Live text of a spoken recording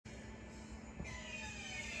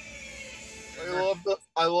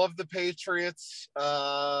I love the Patriots.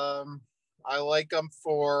 I like them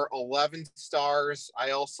for 11 stars.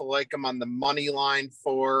 I also like them on the money line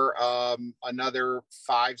for another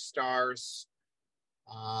 5 stars.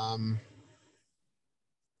 I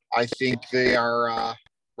think they are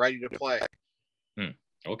ready to play.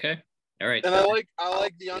 Okay. All right. And I like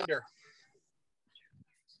the under.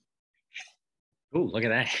 Ooh, look at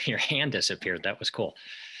that. Your hand disappeared. That was cool.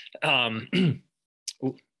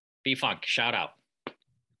 B-Funk, shout out.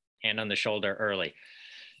 Hand on the shoulder early.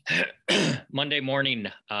 Monday morning,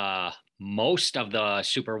 most of the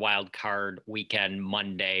Super Wild Card weekend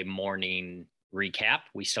Monday morning recap.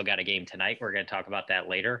 We still got a game tonight. We're going to talk about that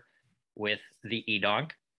later with the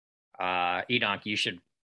Edonk. Edonk, you should,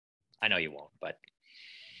 I know you won't, but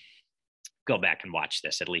go back and watch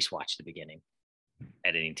this. At least watch the beginning.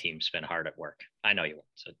 Editing team's been hard at work. I know you won't,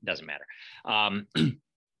 so it doesn't matter.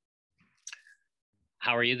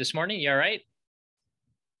 How are you this morning? You all right?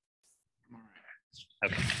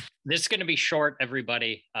 Okay. This is going to be short,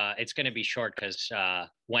 everybody. It's going to be short because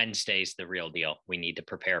Wednesday's the real deal. We need to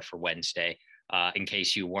prepare for Wednesday. In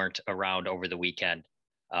case you weren't around over the weekend,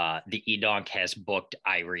 the Edonk has booked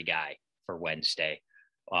Ivory Guy for Wednesday.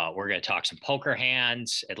 We're going to talk some poker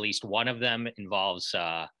hands. At least one of them involves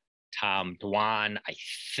Tom Dwan. I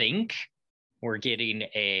think we're getting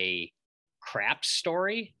a craps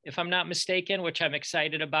story, if I'm not mistaken, which I'm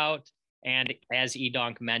excited about. And as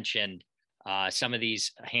Edonk mentioned, some of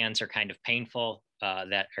these hands are kind of painful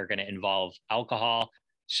that are going to involve alcohol.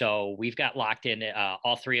 So we've got locked in.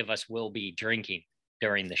 All three of us will be drinking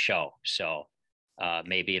during the show. So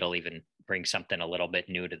maybe it'll even bring something a little bit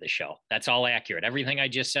new to the show. That's all accurate. Everything I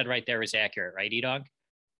just said right there is accurate, right, Edonk?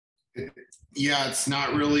 Yeah, it's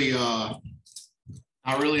not really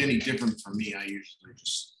any different for me. I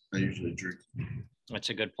usually drink. That's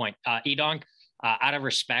a good point. Edonk, out of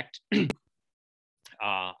respect,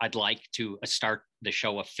 I'd like to start the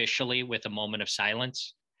show officially with a moment of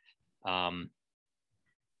silence. I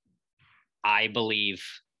believe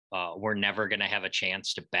we're never going to have a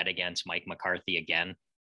chance to bet against Mike McCarthy again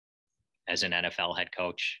as an NFL head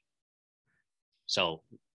coach. So,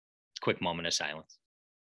 quick moment of silence.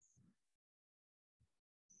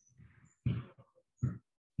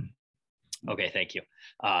 Okay, thank you.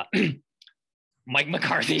 Mike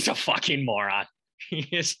McCarthy's a fucking moron. He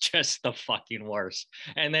is just the fucking worst.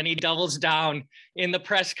 And then he doubles down in the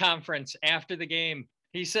press conference after the game.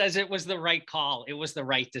 He says it was the right call. It was the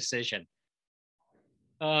right decision.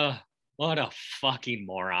 What a fucking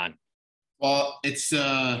moron. Well, it's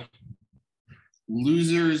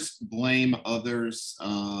losers blame others.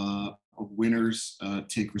 Winners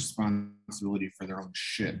take responsibility for their own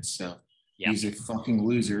shit. So he's a fucking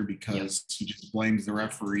loser because he just blames the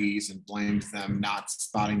referees and blames them not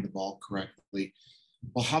spotting the ball correctly.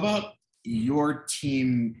 Well, how about your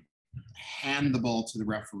team hand the ball to the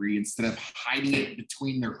referee instead of hiding it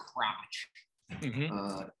between their crotch?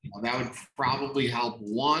 That would probably help.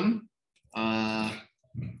 One,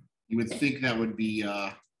 you would think that would be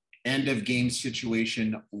end of game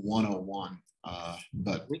situation 101.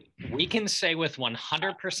 But we can say with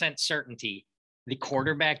 100% certainty the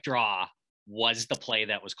quarterback draw was the play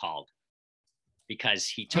that was called because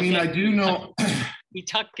he took it. I do know. He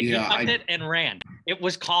tucked it and ran. It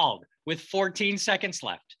was called with 14 seconds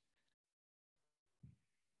left.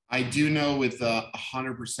 I do know with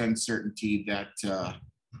 100% certainty that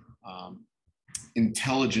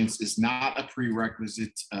intelligence is not a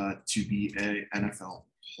prerequisite to be an NFL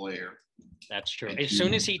player. That's true. As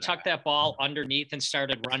soon as he tucked that ball underneath and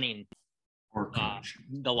started running,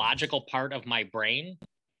 the logical part of my brain,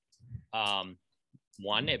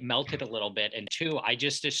 one, it melted a little bit. And two, I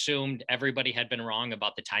just assumed everybody had been wrong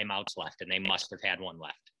about the timeouts left, and they must have had one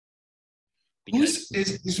left.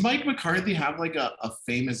 Does Mike McCarthy have like a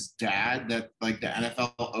famous dad that like the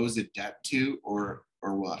NFL owes a debt to or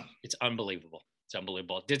what? It's unbelievable. It's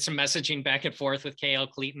unbelievable. Did some messaging back and forth with KL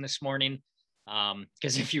Cleaton this morning.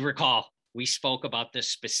 Because if you recall, we spoke about this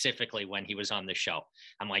specifically when he was on the show.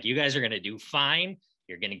 I'm like, you guys are going to do fine.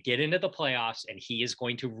 You're going to get into the playoffs, and he is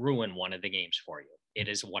going to ruin one of the games for you. It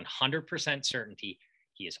is 100% certainty.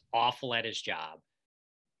 He is awful at his job.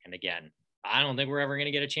 And again, I don't think we're ever going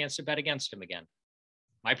to get a chance to bet against him again.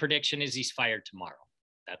 My prediction is he's fired tomorrow.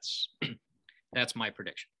 That's my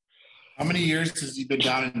prediction. How many years has he been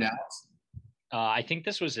down in Dallas? I think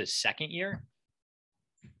this was his second year.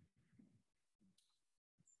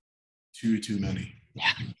 Too many.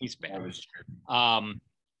 Yeah, he's bad.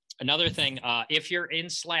 Another thing, if you're in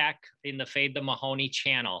Slack in the Fade the Mahoney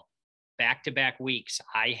channel, back-to-back weeks,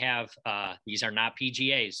 I have, these are not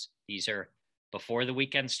PGAs. These are before the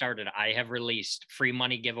weekend started. I have released free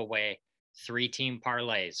money giveaway 3-team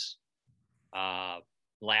parlays.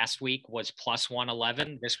 Last week was plus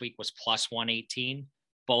 111. This week was plus 118.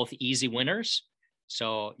 Both easy winners.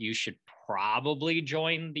 So you should probably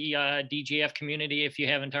join the DGF community if you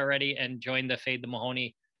haven't already, and join the Fade the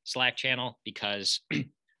Mahoney Slack channel, because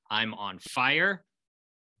I'm on fire.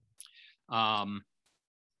 I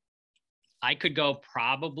could go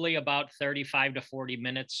probably about 35 to 40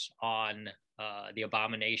 minutes on the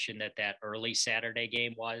abomination that early Saturday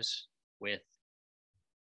game was, with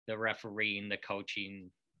the refereeing, the coaching,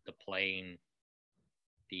 the playing,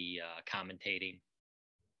 the commentating.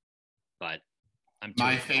 But I'm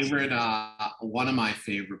my favorite, one of my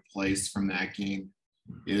favorite plays from that game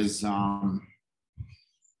is I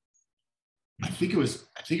think it was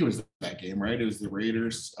that game, right? It was the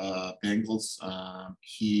Raiders, Bengals.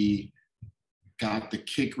 He got the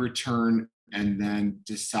kick return and then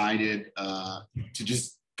decided to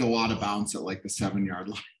just go out of bounds at like the 7-yard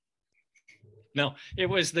line. No, it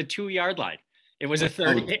was the 2-yard line. It was a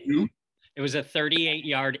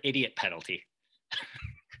 38-yard idiot penalty.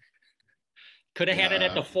 Could have had it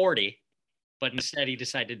at the 40, but instead he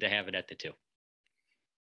decided to have it at the 2.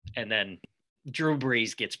 And then Drew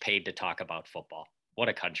Brees gets paid to talk about football. What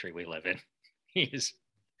a country we live in. He's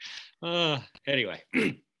anyway.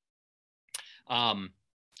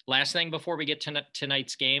 Last thing before we get to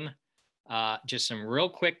tonight's game, just some real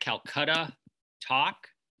quick Calcutta talk,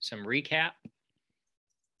 some recap.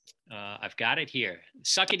 I've got it here.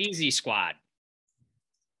 Suck it easy, squad.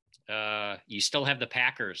 You still have the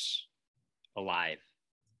Packers alive,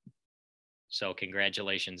 so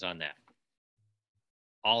congratulations on that.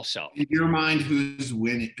 Also, in your mind, who's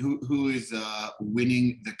winning? Who is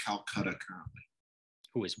winning the Calcutta currently?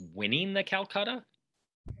 Who is winning the Calcutta?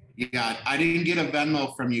 Yeah, I didn't get a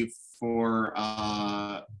Venmo from you for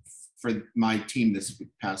my team this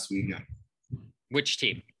past weekend. Which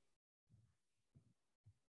team?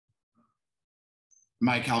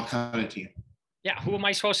 My Calcutta team. Yeah, who am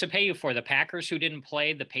I supposed to pay you for? The Packers who didn't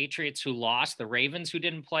play, the Patriots who lost, the Ravens who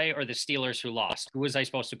didn't play, or the Steelers who lost? Who was I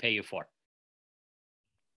supposed to pay you for?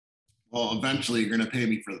 Well, eventually you're going to pay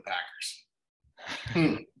me for the Packers.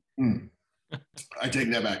 I take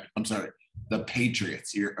that back. I'm sorry. The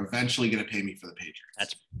Patriots. You're eventually going to pay me for the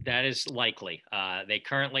Patriots. That is likely. They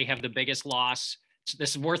currently have the biggest loss.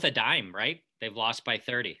 This is worth a dime, right? They've lost by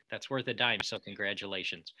 30. That's worth a dime. So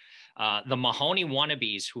congratulations. The Mahoney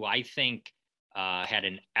wannabes, who I think had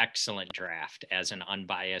an excellent draft as an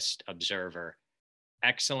unbiased observer.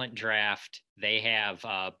 Excellent draft. They have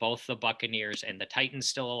both the Buccaneers and the Titans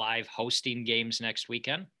still alive, hosting games next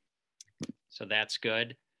weekend. So that's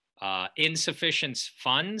good. Insufficient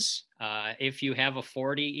funds. If you have a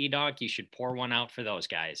 40 EDOC, you should pour one out for those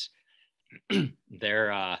guys.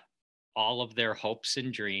 They're all of their hopes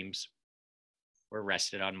and dreams were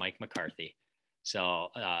rested on Mike McCarthy. So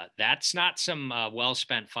that's not some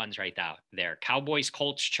well-spent funds right now. There, Cowboys,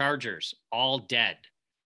 Colts, Chargers, all dead.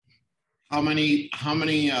 How many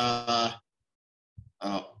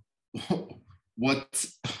what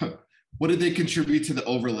did they contribute to the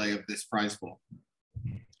overlay of this prize pool?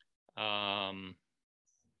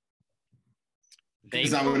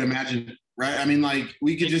 Because I would imagine, right? I mean, like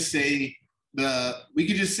we could just say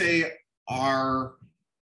our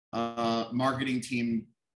marketing team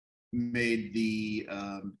made the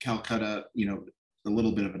Calcutta, a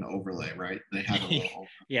little bit of an overlay, right? They had a little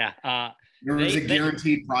yeah. There was a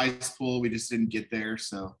guaranteed prize pool. We just didn't get there.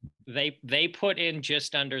 So they put in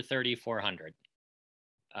just under 3,400.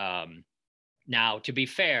 Now, to be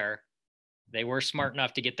fair, they were smart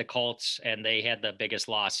enough to get the Colts, and they had the biggest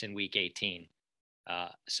loss in week 18.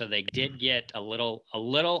 So they did get a little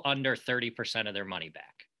under 30% of their money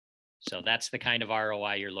back. So that's the kind of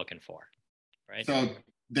ROI you're looking for, right? So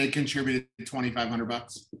they contributed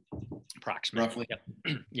 $2,500 approximately.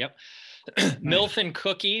 Roughly. Yep. Milf and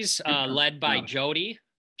Cookies, led by Jody,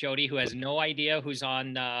 who has no idea who's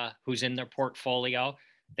in their portfolio.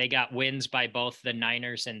 They got wins by both the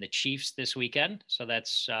Niners and the Chiefs this weekend, so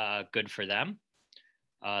that's good for them.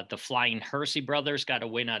 The Flying Hersey brothers got a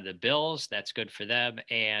win on the Bills. That's good for them.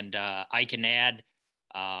 And I can add,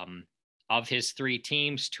 of his 3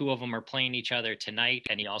 teams, 2 of them are playing each other tonight,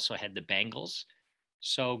 and he also had the Bengals.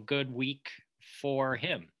 So good week for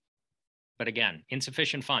him. But again,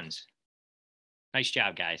 insufficient funds. Nice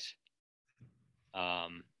job, guys. I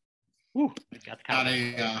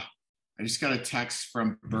just got a text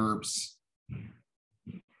from Burbs.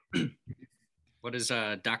 What does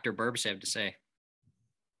Dr. Burbs have to say?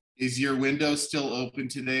 Is your window still open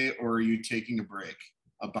today, or are you taking a break?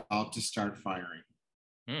 About to start firing.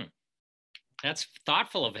 That's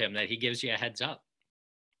thoughtful of him that he gives you a heads up.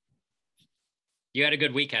 You had a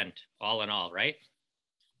good weekend, all in all, right?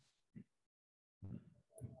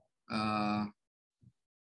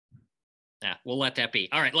 Yeah, we'll let that be.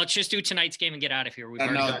 All right, let's just do tonight's game and get out of here.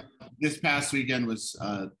 This past weekend was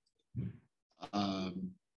a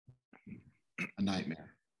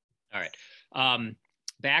nightmare. All right.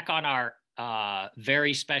 Back on our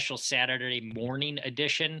very special Saturday morning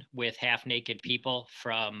edition with Half Naked People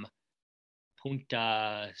from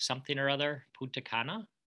Punta something or other, Punta Cana.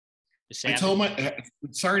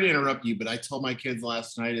 Sorry to interrupt you, but I told my kids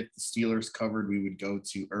last night if the Steelers covered, we would go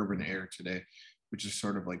to Urban Air today, which is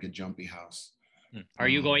sort of like a jumpy house. Are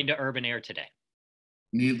you going to Urban Air today?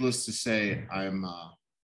 Needless to say, I'm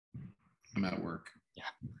at work. Yeah.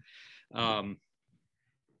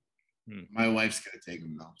 My wife's gonna take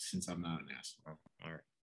them though, since I'm not an asshole. All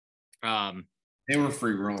right. They were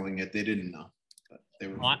free rolling it. They didn't know. But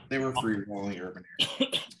they were free rolling Urban Air.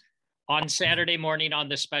 On Saturday morning on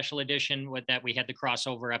the special edition with that, we had the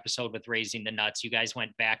crossover episode with Raising the Nuts. You guys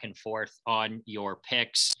went back and forth on your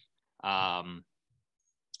picks.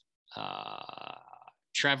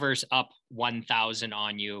 Trevor's up 1,000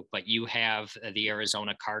 on you, but you have the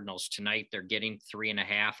Arizona Cardinals tonight. They're getting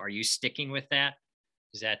 3.5. Are you sticking with that?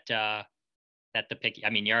 Is that the pick? I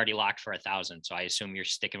mean, you're already locked for 1,000, so I assume you're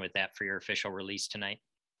sticking with that for your official release tonight.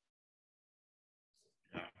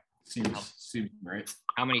 Yeah, seems right.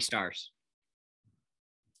 How many stars?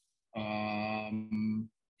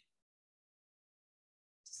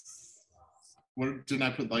 What didn't I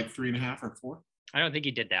put, like 3.5 or 4? I don't think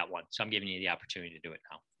you did that one, so I'm giving you the opportunity to do it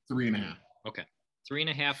now. 3.5. Okay,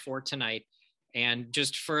 3.5 for tonight, and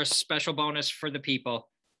just for a special bonus for the people,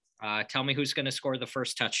 tell me who's going to score the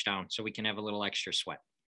first touchdown, so we can have a little extra sweat.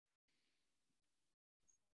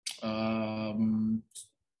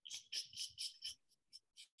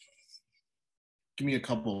 Give me a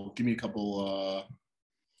couple.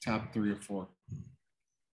 Top 3 or 4.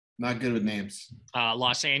 Not good with names.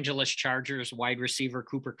 Los Angeles Chargers wide receiver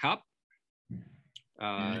Cooper Kupp.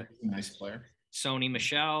 Nice player. Sony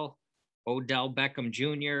Michel, Odell Beckham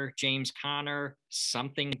Jr., James Conner,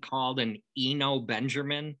 something called an Eno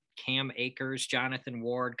Benjamin, Cam Akers, Jonathan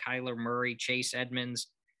Ward, Kyler Murray, Chase Edmonds,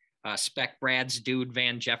 Spec Brad's dude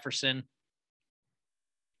Van Jefferson.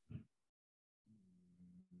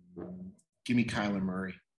 Give me Kyler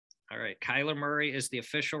Murray. All right. Kyler Murray is the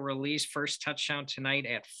official release. First touchdown tonight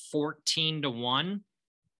at 14-1.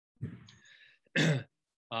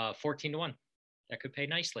 14-1. That could pay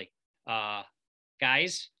nicely.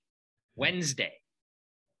 Guys, Wednesday.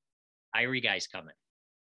 Irie guys coming.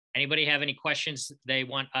 Anybody have any questions they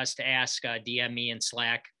want us to ask? DM me in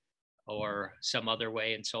Slack or some other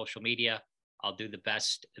way in social media. I'll do the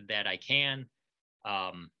best that I can.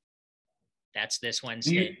 That's this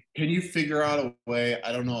Wednesday. Can you figure out a way?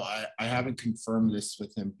 I don't know. I haven't confirmed this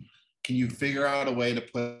with him. Can you figure out a way to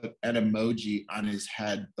put an emoji on his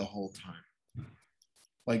head the whole time?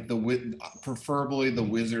 Like preferably the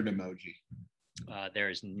wizard emoji. There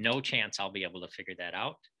is no chance I'll be able to figure that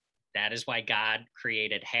out. That is why God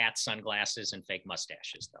created hats, sunglasses, and fake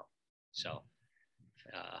mustaches, though. So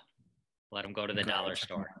let him go to the dollar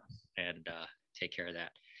store and take care of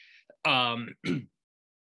that.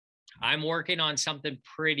 I'm working on something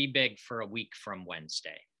pretty big for a week from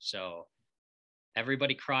Wednesday. So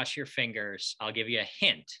everybody cross your fingers. I'll give you a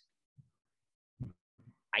hint.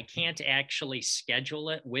 I can't actually schedule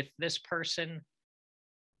it with this person.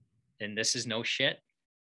 And this is no shit.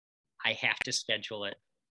 I have to schedule it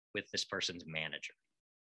with this person's manager.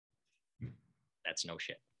 That's no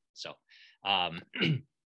shit. So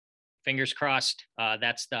fingers crossed.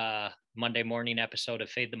 That's the Monday morning episode of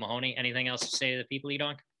Fade the Mahoney. Anything else to say to the people,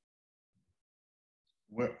 Edonk?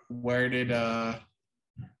 Where did are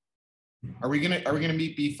we gonna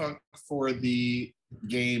meet B-Funk for the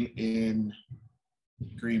game in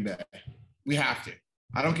Green Bay? We have to.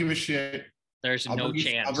 I don't give a shit. There's no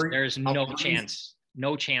chance. There's no chance.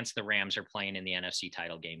 No chance the Rams are playing in the NFC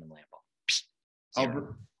title game in Lambeau.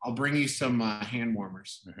 I'll bring you some hand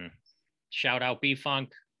warmers. Mm-hmm. Shout out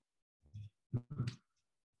B-Funk.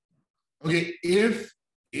 Okay, if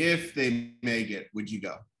they make it, would you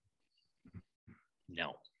go?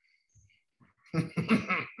 No. All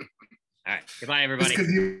right. Goodbye, everybody. Because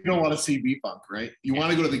you don't want to see B-Funk, right? You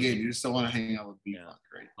want to go to the game. You just don't want to hang out with B-Funk,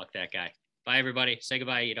 right? Fuck that guy. Bye, everybody. Say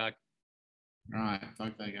goodbye, Edonk. All right.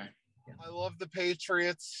 Fuck that guy. I love the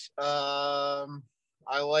Patriots. I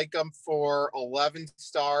like them for 11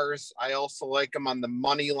 stars. I also like them on the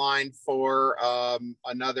money line for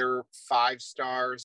another 5 stars.